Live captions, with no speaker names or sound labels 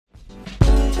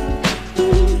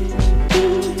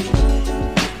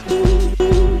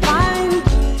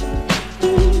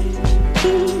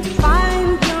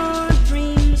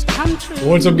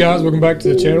What's up, guys? Welcome back to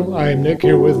the channel. I am Nick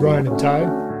here with Ryan and Ty.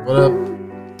 What up?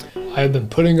 I have been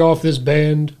putting off this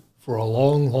band for a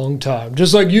long, long time,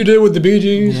 just like you did with the Bee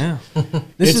Gees. Yeah,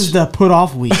 this is the put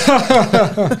off week.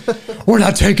 We're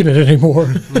not taking it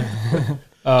anymore.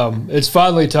 It's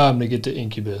finally time to get to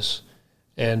Incubus,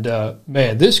 and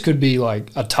man, this could be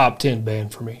like a top 10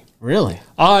 band for me. Really?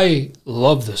 I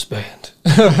love this band.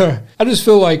 I just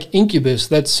feel like Incubus,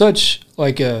 that's such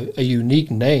like a unique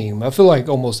name. I feel like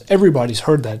almost everybody's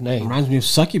heard that name. Reminds me of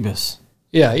Succubus.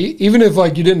 Yeah, even if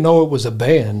like you didn't know it was a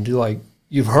band,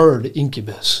 you've heard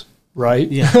Incubus, right?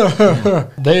 Yeah.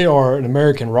 They are an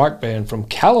American rock band from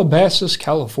Calabasas,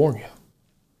 California.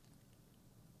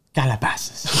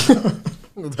 Calabasas.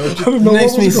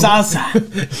 Makes me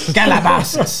salsa.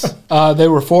 Calabasas. They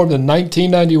were formed in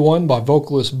 1991 by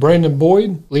vocalist Brandon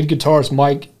Boyd, lead guitarist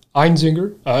Mike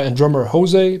Einzinger, and drummer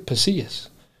Jose Pasillas,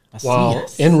 while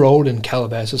enrolled in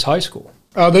Calabasas High School.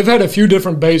 They've had a few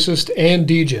different bassists and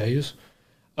DJs,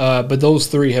 but those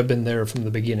three have been there from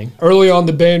the beginning. Early on,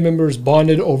 the band members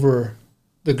bonded over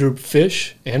the group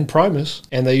Fish and Primus,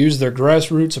 and they used their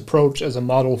grassroots approach as a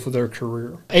model for their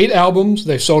career. 8 albums,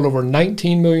 they've sold over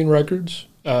 19 million records.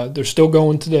 They're still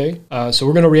going today. So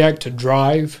we're going to react to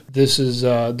Drive. This is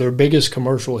their biggest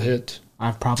commercial hit.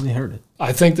 I've probably heard it.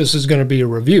 I think this is going to be a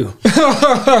review.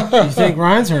 You think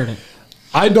Ryan's heard it?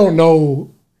 I don't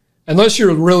know. Unless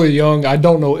you're really young, I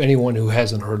don't know anyone who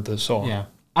hasn't heard this song. Yeah.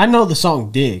 I know the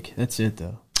song Dig. That's it,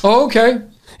 though. Oh, okay.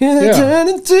 Yeah. Turn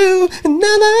into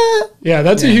another. Yeah,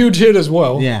 that's a huge hit as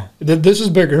well. Yeah. This is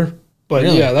bigger. But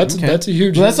really? Yeah, that's a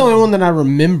huge hit. That's the only one that I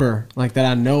remember, like that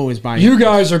I know is by you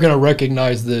guys are going to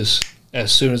recognize this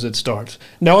as soon as it starts.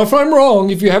 Now, if I'm wrong,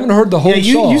 if you haven't heard the whole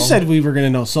song. You said we were going to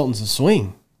know Sultans of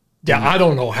Swing. Yeah, I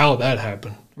don't know how that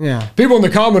happened. Yeah. People in the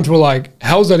comments were like,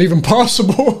 how's that even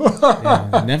possible?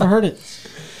 Yeah, never heard it.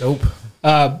 Nope.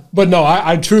 But no,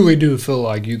 I truly do feel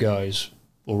like you guys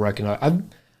will recognize.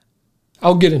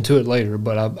 I'll get into it later,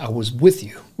 but I was with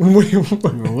you. You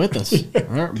were with us. Yeah.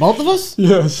 All right. Both of us?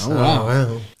 Yes. Oh,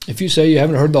 wow. If you say you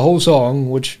haven't heard the whole song,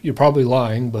 which you're probably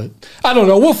lying, but I don't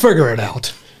know. We'll figure it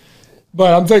out.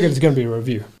 But I'm thinking it's going to be a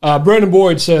review. Brandon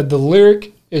Boyd said the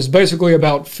lyric is basically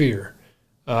about fear,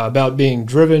 about being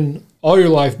driven all your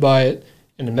life by it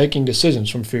and making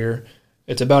decisions from fear.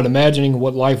 It's about imagining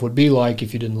what life would be like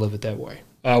if you didn't live it that way.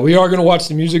 We are going to watch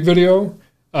the music video.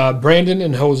 Brandon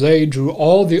and Jose drew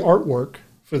all the artwork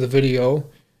for the video.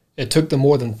 It took them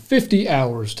more than 50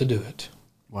 hours to do it.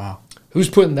 Wow. Who's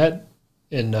putting that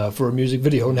in for a music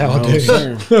video nowadays?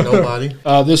 Nobody.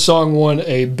 This song won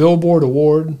a Billboard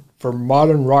Award for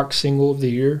Modern Rock Single of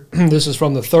the Year. This is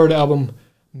from the third album,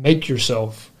 Make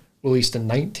Yourself, released in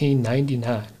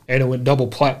 1999. And it went double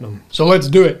platinum. So let's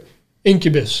do it.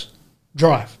 Incubus,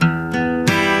 Drive.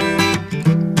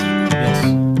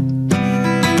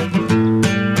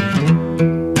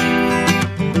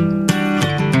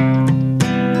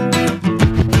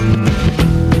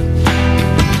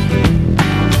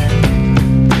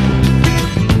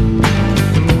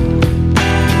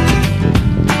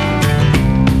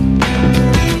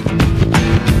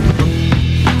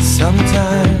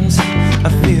 Sometimes I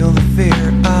feel the fear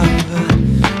of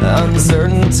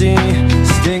uncertainty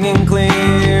stinging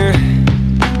clear,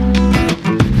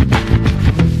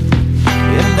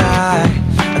 and I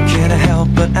can't help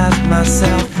but ask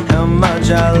myself how much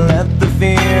I let the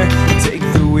fear take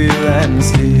the wheel and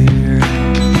steer.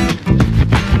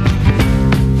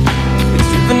 It's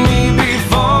driven me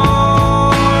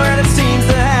before, and it seems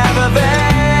to have a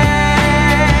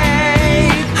vague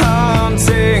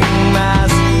haunting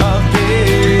mass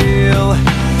appeal.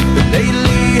 But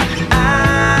lately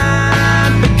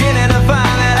I'm beginning to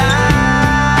find that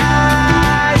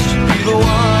I should be the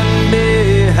one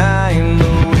behind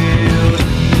the wheel.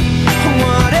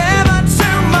 Whatever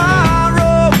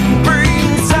tomorrow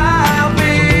brings, I'll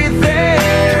be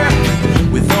there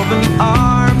with open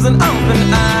arms and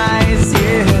open eyes,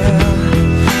 yeah.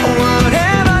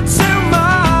 Whatever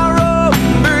tomorrow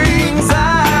brings,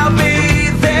 I'll be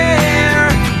there.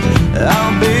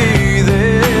 I'll be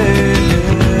there.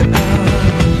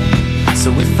 So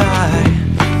if I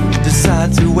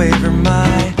decide to waver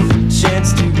my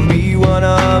chance to be one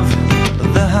of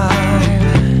the hive,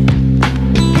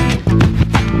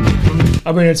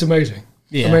 I mean, it's amazing.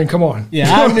 Yeah. I mean, come on.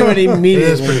 Yeah, I knew it It is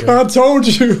immediately. pretty good. I told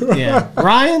you. Yeah.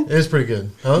 Ryan, It is pretty good.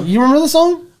 Huh? you remember the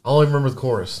song? I only remember the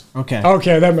chorus. Okay.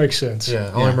 Okay, that makes sense. Yeah,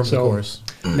 I only remember the so- chorus.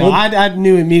 No, I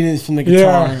knew immediately from the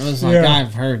guitar. Yeah, I was like, yeah.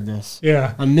 I've heard this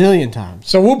Yeah. a million times.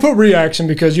 So we'll put reaction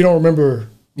because you don't remember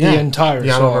Yeah. the entire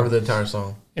Yeah, I song. don't remember the entire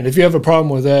song. And if you have a problem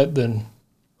with that, then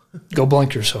go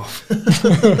blank yourself.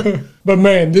 But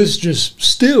man, this just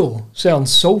still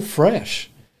sounds so fresh.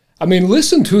 I mean,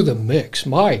 listen to the mix.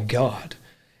 My God.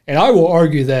 And I will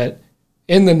argue that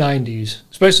in the 90s,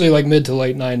 especially like mid to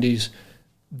late 90s,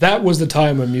 that was the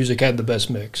time when music had the best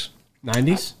mix.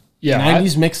 90s? Yeah.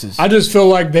 90s mixes. I just feel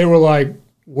like they were like,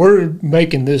 we're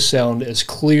making this sound as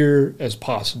clear as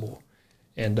possible.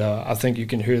 And I think you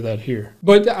can hear that here.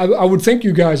 But I would think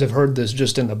you guys have heard this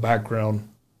just in the background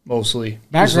mostly.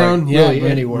 Background, like yeah. Really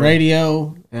anywhere.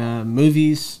 Radio,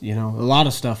 movies, a lot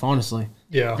of stuff, honestly.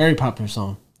 Yeah. Very popular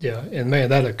song. Yeah. And man,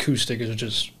 that acoustic is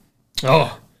just,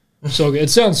 so good. It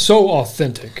sounds so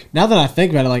authentic. Now that I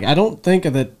think about it, like I don't think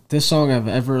that this song I've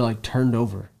ever like turned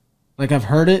over. Like I've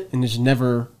heard it and just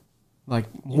never like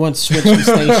once switched the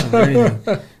station or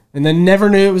anything. And then never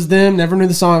knew it was them, never knew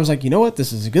the song. I was like, you know what?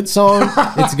 This is a good song.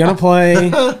 It's going to play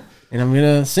and I'm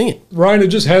going to sing it. Ryan, it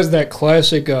just has that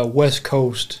classic West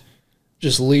Coast,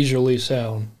 just leisurely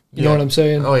sound. You know what I'm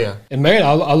saying? Oh, yeah. And man,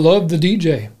 I love the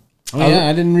DJ. Oh, yeah.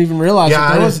 I didn't even realize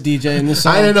that there was a DJ in this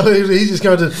song. I didn't know. He just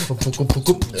kind of,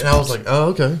 and I was like, oh,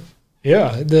 okay.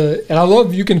 Yeah. And I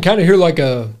love, you can kind of hear like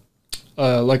a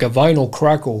vinyl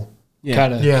crackle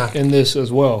kind of in this as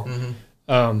well.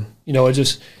 Mm-hmm.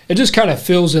 It just kind of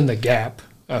fills in the gap.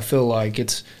 I feel like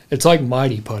it's like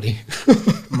Mighty Putty.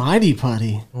 Mighty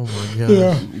Putty. Oh my God.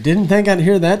 Yeah. Didn't think I'd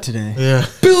hear that today. Yeah.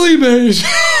 Billy Mays.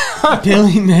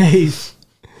 Billy Mays.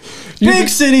 Big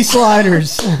City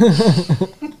Sliders.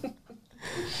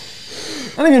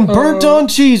 Not even burnt on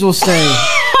cheese will stay.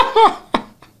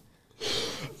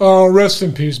 Oh, rest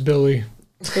in peace, Billy.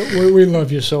 We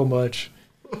love you so much.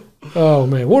 Oh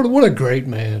man, what a great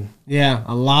man. Yeah,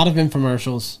 a lot of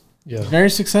infomercials. Yeah. Very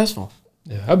successful.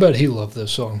 Yeah, I bet he loved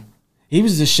this song. He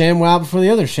was the ShamWow before the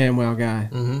other ShamWow guy.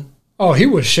 Mm-hmm. Oh, he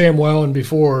was ShamWowing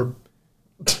before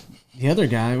the other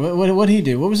guy. What'd he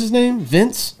do? What was his name?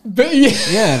 Vince?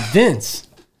 Yeah, Vince.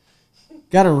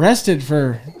 Got arrested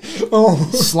for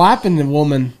slapping the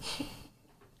woman.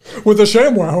 With a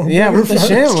ShamWow. Yeah, with the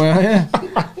ShamWow, yeah.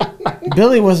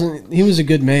 Billy he was a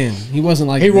good man. He wasn't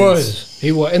like Vince.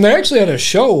 He was. And they actually had a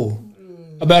show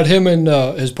about him and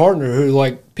his partner who,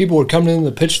 like, people were coming in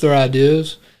to pitch their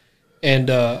ideas. And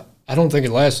I don't think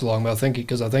it lasted long, but I think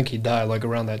he died, like,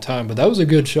 around that time. But that was a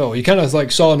good show. You kind of,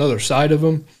 like, saw another side of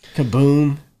him.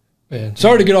 Kaboom. Man,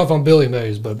 sorry to get off on Billy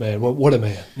Mays, but, man, what a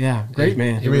man. Yeah, great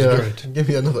man. He was great. Give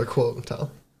me another quote, Tom.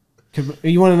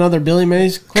 You want another Billy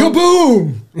Mays quote?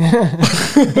 Kaboom!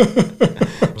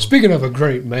 Speaking of a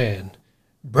great man,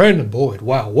 Brandon Boyd,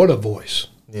 wow, what a voice.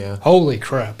 Yeah. Holy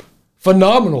crap.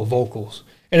 Phenomenal vocals.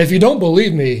 And if you don't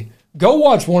believe me, go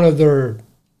watch one of their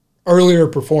earlier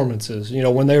performances,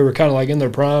 when they were kind of like in their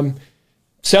prime.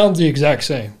 Sounds the exact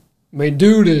same. I mean,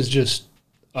 dude is just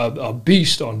a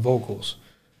beast on vocals.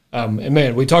 And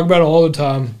man, we talk about it all the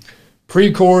time.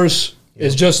 Pre-chorus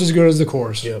is just as good as the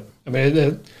chorus. Yep. I mean,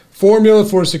 the formula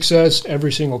for success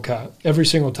every single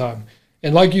time.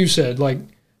 And like you said, like,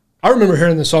 I remember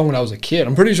hearing this song when I was a kid.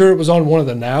 I'm pretty sure it was on one of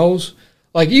the Nows.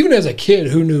 Like, even as a kid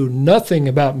who knew nothing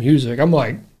about music, I'm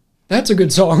like, that's a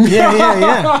good song.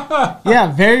 Yeah.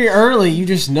 Yeah, very early, you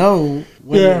just know.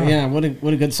 What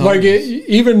a good song. Like,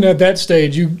 even at that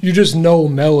stage, you just know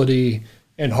melody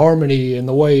and harmony and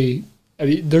the way. I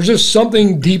mean, there's just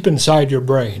something deep inside your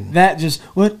brain. That just,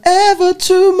 whatever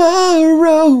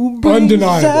tomorrow brings,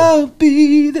 undeniable. I'll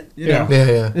be there. Yeah.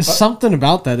 There's something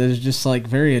about that is just like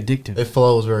very addictive. It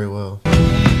flows very well.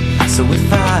 So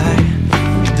if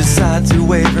I decide to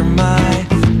waver my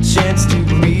chance to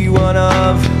be one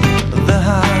of the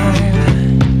hive,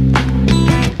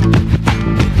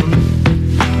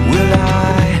 will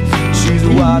I choose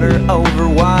water over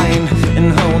wine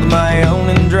and hold my own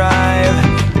and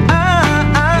drive?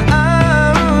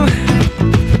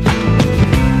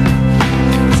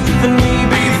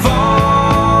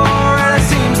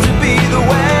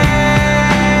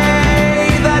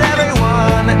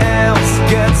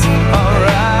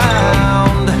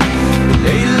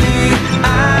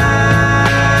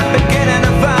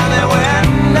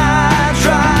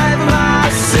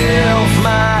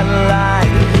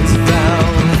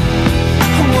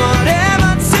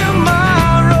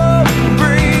 Tomorrow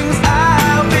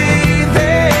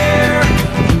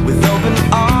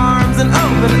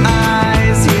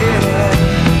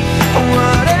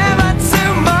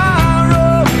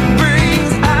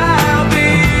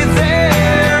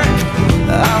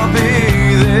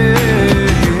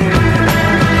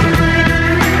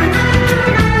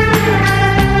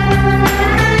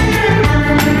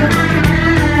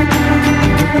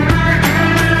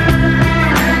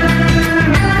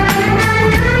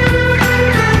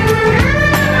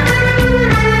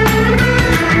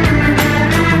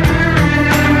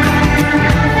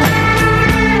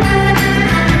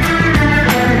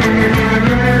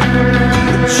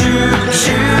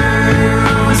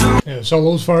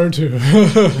solo's fire too.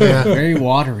 Yeah. Very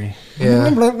watery. Yeah.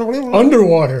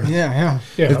 Underwater. Yeah.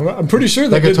 Yeah, I'm pretty sure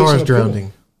The they did this guitar in is a pool.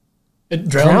 drowning.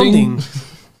 Drowning.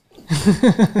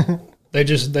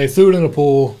 They threw it in a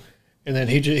pool, and then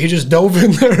he just dove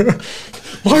in there.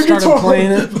 My Started guitar.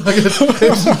 playing it.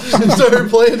 And started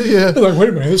playing it, yeah. Like, wait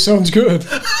a minute, this sounds good.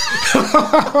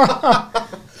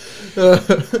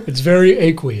 It's very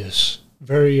aqueous,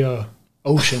 very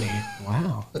oceany.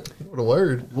 Wow. What a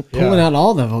word. We're pulling out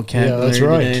all the vocabulary Yeah, that's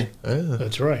right. today. Yeah.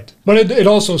 That's right. But it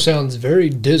also sounds very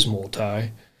dismal,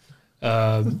 Ty.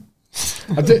 Are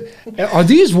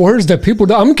these words that people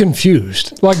do? I'm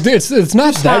confused. Like, it's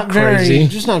not that crazy.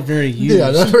 Just not very used.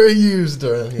 Yeah, not very used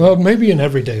around here. Well, maybe in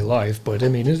everyday life, but I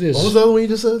mean, it is What was the other one you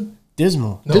just said?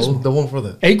 Dismal. No, the one for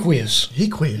that. aqueous.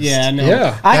 Aqueous. Yeah, no.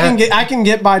 Yeah. I can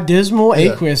get by dismal.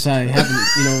 Yeah. Aqueous, I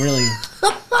haven't, really.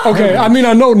 Okay, I mean,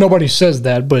 I know nobody says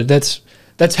that, but that's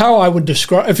how I would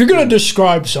describe. If you're going to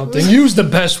describe something, use the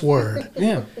best word.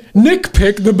 Yeah.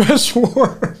 Nitpick the best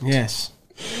word. Yes.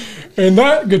 And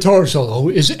that guitar solo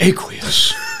is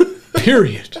aqueous.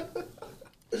 Period.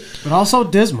 But also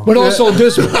dismal. But also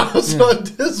dismal. It's not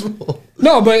dismal.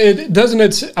 No, but it doesn't.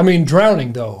 It's. I mean,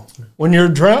 drowning though. When you're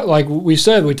like we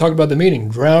said, we talked about the meaning,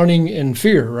 drowning in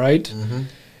fear, right? Mm-hmm.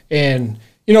 And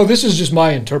this is just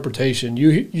my interpretation.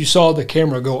 You saw the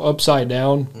camera go upside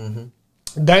down.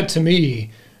 Mm-hmm. That to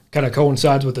me kind of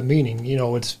coincides with the meaning.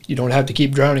 It's you don't have to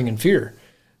keep drowning in fear.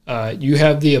 You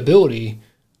have the ability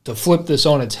to flip this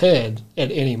on its head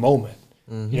at any moment.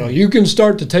 Mm-hmm. You can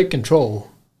start to take control.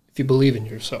 If you believe in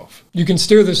yourself, you can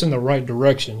steer this in the right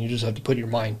direction. You just have to put your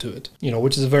mind to it,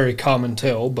 which is a very common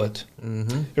tale, but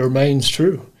it remains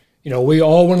true. We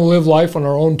all want to live life on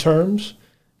our own terms,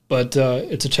 but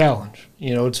it's a challenge.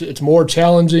 It's more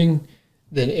challenging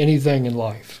than anything in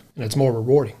life, and it's more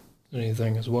rewarding than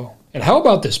anything as well. And how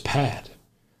about this pad?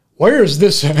 Where is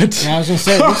this at? Yeah, I was going to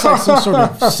say, it looks like some sort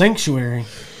of sanctuary.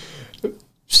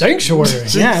 Sanctuary.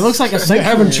 Yeah, it looks like a sanctuary.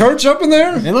 Having church up in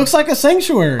there? It looks like a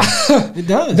sanctuary. It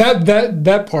does.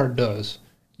 That part does.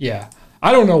 Yeah.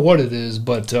 I don't know what it is,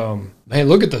 but man,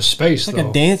 look at the space, It's like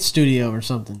a dance studio or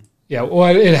something. Yeah,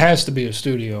 well, it has to be a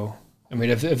studio. I mean,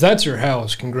 if that's your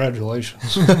house,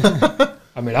 congratulations.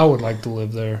 I mean, I would like to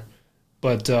live there.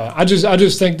 But I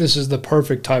just think this is the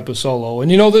perfect type of solo.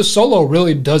 And this solo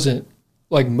really doesn't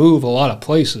like move a lot of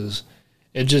places.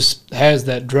 It just has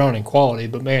that drowning quality,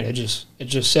 but man, it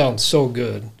just sounds so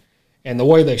good. And the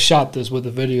way they shot this with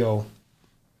the video,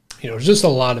 it's just a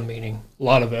lot of meaning, a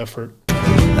lot of effort.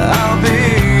 I'll be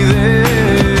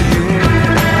there.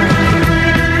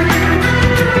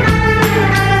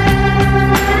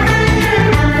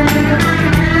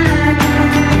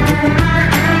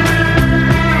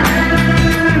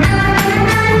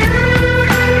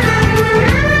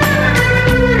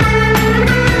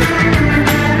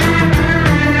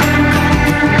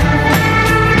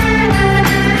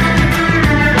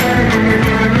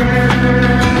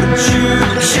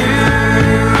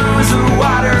 Choose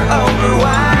water over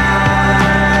wine.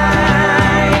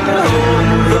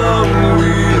 Hold the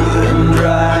wheel and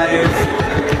drive.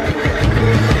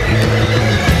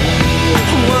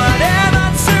 Whatever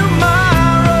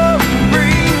tomorrow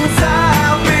brings,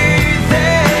 I'll be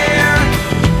there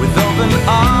with open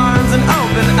arms and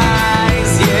open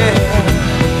eyes. Yeah.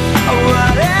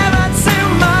 Whatever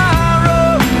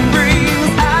tomorrow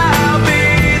brings, I'll be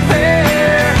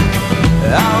there.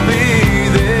 I'll be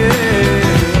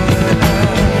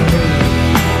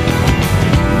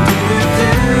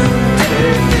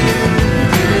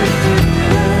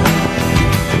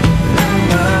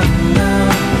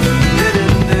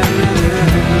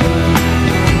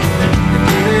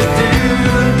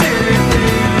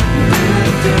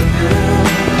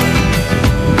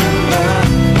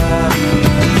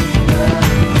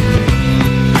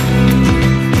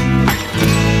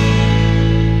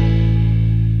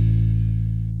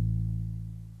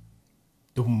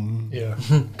Yeah.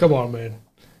 Come on, man.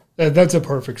 That's a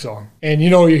perfect song. And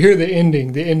you hear the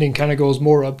ending kind of goes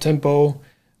more up tempo.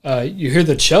 You hear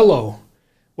the cello,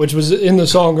 which was in the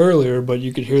song earlier, but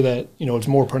you could hear that, it's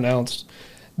more pronounced.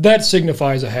 That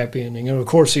signifies a happy ending. And of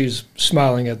course he's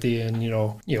smiling at the end,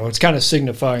 it's kind of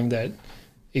signifying that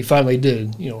he finally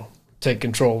did, take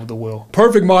control of the wheel.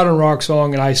 Perfect modern rock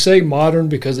song, and I say modern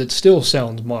because it still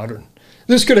sounds modern.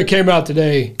 This could have came out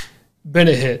today, been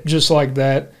a hit, just like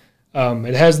that.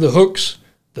 It has the hooks,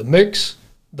 the mix,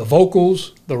 the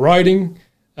vocals, the writing,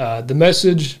 the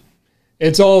message.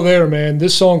 It's all there, man.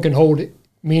 This song can hold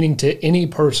meaning to any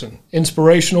person.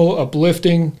 Inspirational,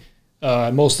 uplifting,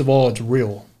 and most of all, it's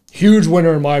real. Huge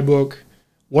winner in my book.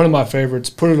 One of my favorites.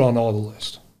 Put it on all the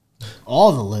list.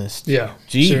 All the list. Yeah,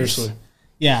 Jeez. seriously.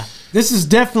 Yeah, this is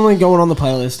definitely going on the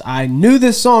playlist. I knew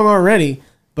this song already,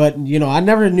 but I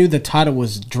never knew the title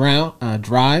was Drive.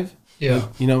 Yeah,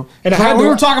 and we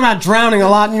were talking about drowning a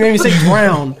lot, and you made me say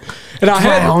drown. And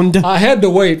I had to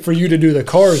wait for you to do the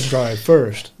Cars drive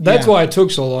first. That's why it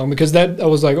took so long, because I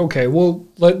was like, okay, we'll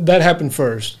let that happen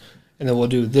first, and then we'll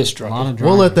do this drive.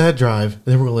 We'll let that drive,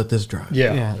 then we're gonna let this drive.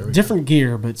 Yeah. Different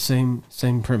gear, but same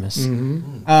premise.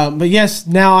 Mm-hmm. But yes,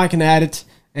 now I can add it,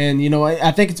 and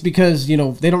I think it's because they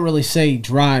don't really say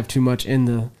drive too much in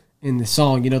the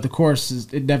song. The chorus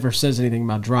it never says anything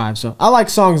about drive. So I like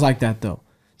songs like that though.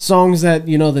 Songs that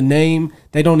the name,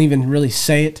 they don't even really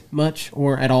say it much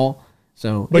or at all.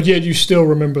 So, but yet you still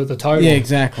remember the title. Yeah,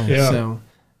 exactly. Yeah. So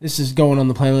this is going on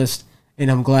the playlist, and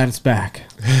I'm glad it's back.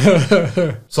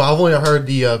 So I've only heard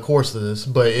the chorus of this,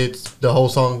 but it's the whole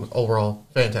song overall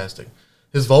fantastic.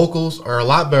 His vocals are a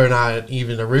lot better than I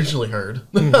even originally heard.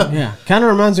 Yeah, kind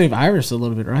of reminds me of Iris a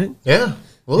little bit, right? Yeah.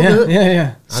 A little bit.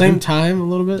 Yeah. Same time, a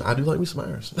little bit. I do like me some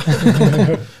Iris.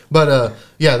 But,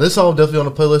 this song definitely on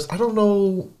the playlist. I don't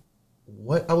know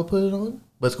what I would put it on,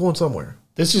 but it's going somewhere.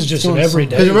 This is just an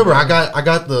everyday. Because remember, I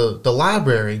got the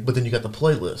library, but then you got the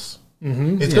playlist.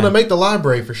 Mm-hmm. It's going to make the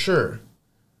library for sure.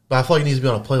 But I feel like it needs to be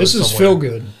on a playlist This is somewhere. feel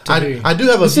good. I do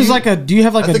have a This is like do you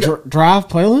have like a drive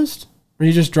playlist? Are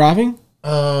you just driving?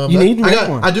 You need to make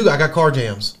one. I got car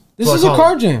jams. This is a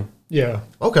car jam. Yeah.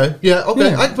 Okay. Yeah.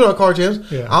 Okay. Yeah. I can put on car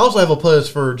jams. Yeah. I also have a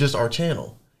playlist for just our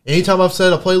channel. Anytime I've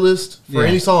set a playlist for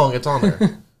any song, it's on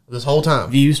there. This whole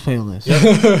time. Views playlist.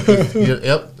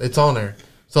 Yep. It's on there.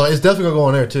 So it's definitely going to go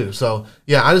on there too. So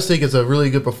yeah, I just think it's a really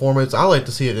good performance. I like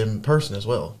to see it in person as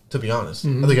well, to be honest.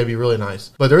 I think it'd be really nice.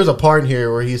 But there is a part in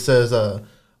here where he says,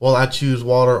 well, I choose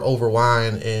water over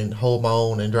wine and hold my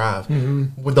own and drive.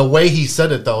 With the way he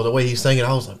said it, though, the way he sang it,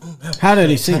 I was like, how did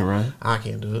he sing it, Ryan? I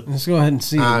can't do it. Let's go ahead and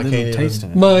see a little taste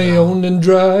of it. My own and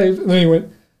drive. And then he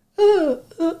went, yeah.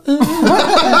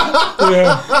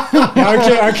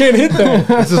 I can't hit that.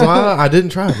 This is why I didn't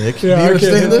try, Nick. Yeah, do you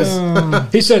understand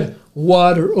this? He said,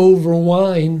 water over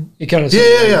wine. He kind of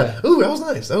said Yeah. Ooh, that was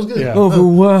nice. That was good. Yeah. Over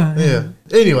wine. Yeah.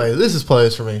 Anyway, this is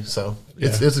plays for me, so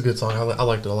it's a good song. I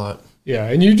liked it a lot. Yeah,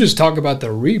 and you just talk about the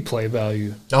replay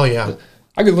value. Oh, yeah.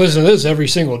 I could listen to this every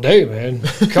single day, man.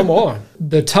 Come on.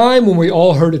 The time when we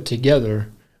all heard it together,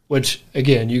 which,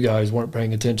 again, you guys weren't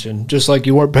paying attention, just like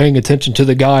you weren't paying attention to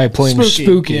the guy playing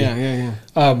Spooky. Yeah.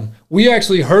 We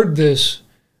actually heard this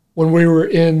when we were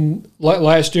in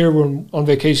last year on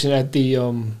vacation at the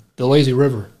Lazy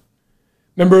River.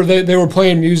 Remember, they were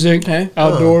playing music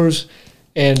outdoors.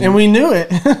 And we knew it.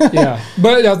 Yeah.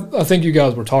 But I think you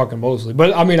guys were talking mostly.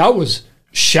 But, I mean, I was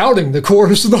shouting the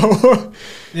chorus, though.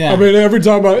 Yeah. I mean, every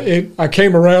time I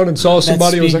came around and saw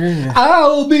somebody, it was like,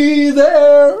 I'll be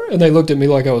there. And they looked at me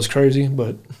like I was crazy,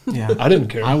 but I didn't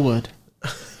care. I would.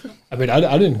 I mean,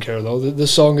 I didn't care, though.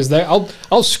 This song is that.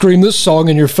 I'll scream this song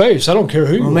in your face. I don't care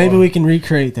who you are. Maybe we can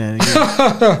recreate that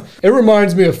again. It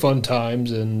reminds me of fun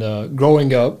times and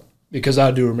growing up, because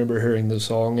I do remember hearing this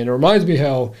song. And it reminds me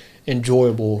how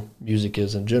enjoyable music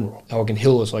is in general, how it can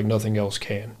heal us like nothing else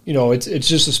can. It's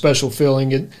just a special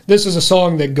feeling. This is a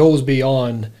song that goes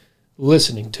beyond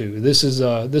listening to. This is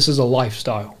a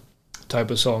lifestyle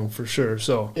type of song for sure.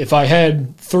 So if I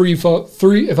had if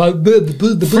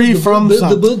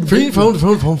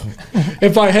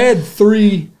I had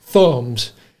 3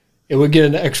 thumbs, it would get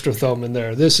an extra thumb in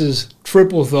there. This is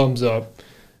triple thumbs up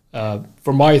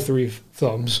for my 3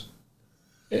 thumbs.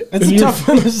 That's a tough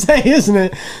one to say, isn't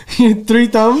it? 3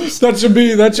 thumbs? That should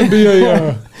be a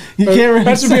you can't really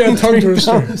that should be a tongue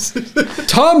twister.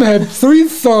 Tom had 3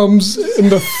 thumbs in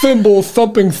the thimble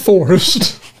thumping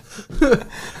forest.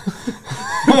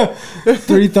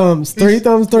 3 thumbs. 3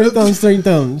 thumbs, 3 thumbs, 3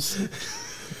 thumbs.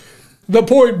 The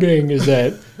point being is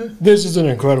that this is an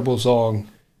incredible song.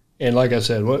 And like I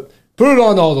said, put it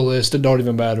on all the list. It don't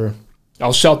even matter.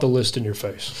 I'll shout the list in your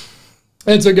face.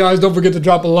 And so, guys, don't forget to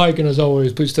drop a like. And as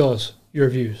always, please tell us your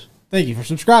views. Thank you for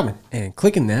subscribing and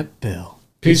clicking that bell.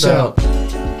 Peace out.